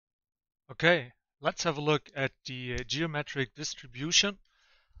Okay, let's have a look at the geometric distribution.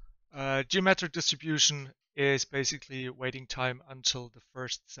 Geometric distribution is basically waiting time until the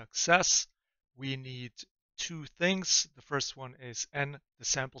first success. We need two things. The first one is n, the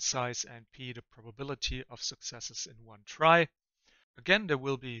sample size, and p, the probability of successes in one try. Again, there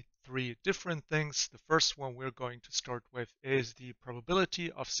will be three different things. The first one we're going to start with is the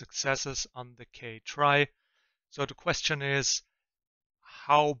probability of successes on the k try. So the question is,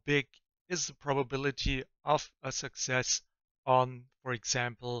 how big is the probability of a success on, for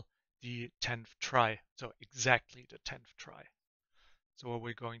example, the 10th try? So exactly the 10th try. So what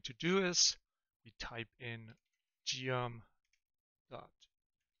we're going to do is we type in geom.pmf,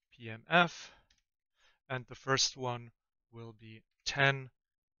 and the first one will be 10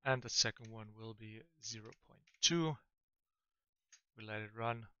 and the second one will be 0.2. We let it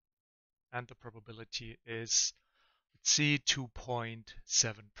run and the probability is, let's see,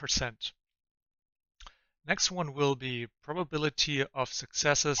 2.7%. Next one will be probability of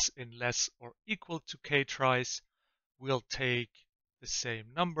successes in less or equal to k tries. We'll take the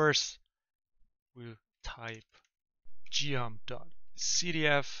same numbers. We'll type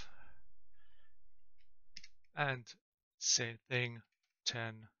geom.cdf and same thing,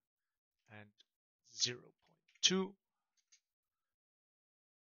 10 and 0.2.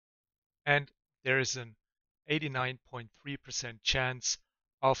 And there is an 89.3% chance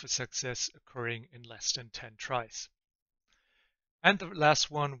of a success occurring in less than 10 tries. And the last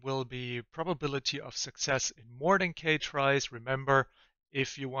one will be probability of success in more than k tries. Remember,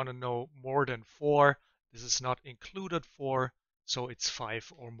 if you want to know more than 4, this is not included 4, so it's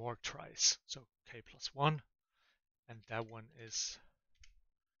 5 or more tries. So k plus 1, and that one is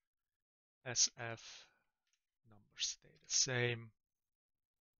SF. Numbers stay the same.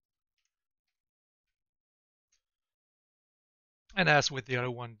 And as with the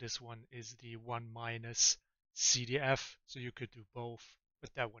other one, this one is the 1 minus CDF, so you could do both,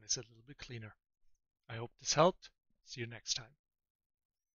 but that one is a little bit cleaner. I hope this helped. See you next time.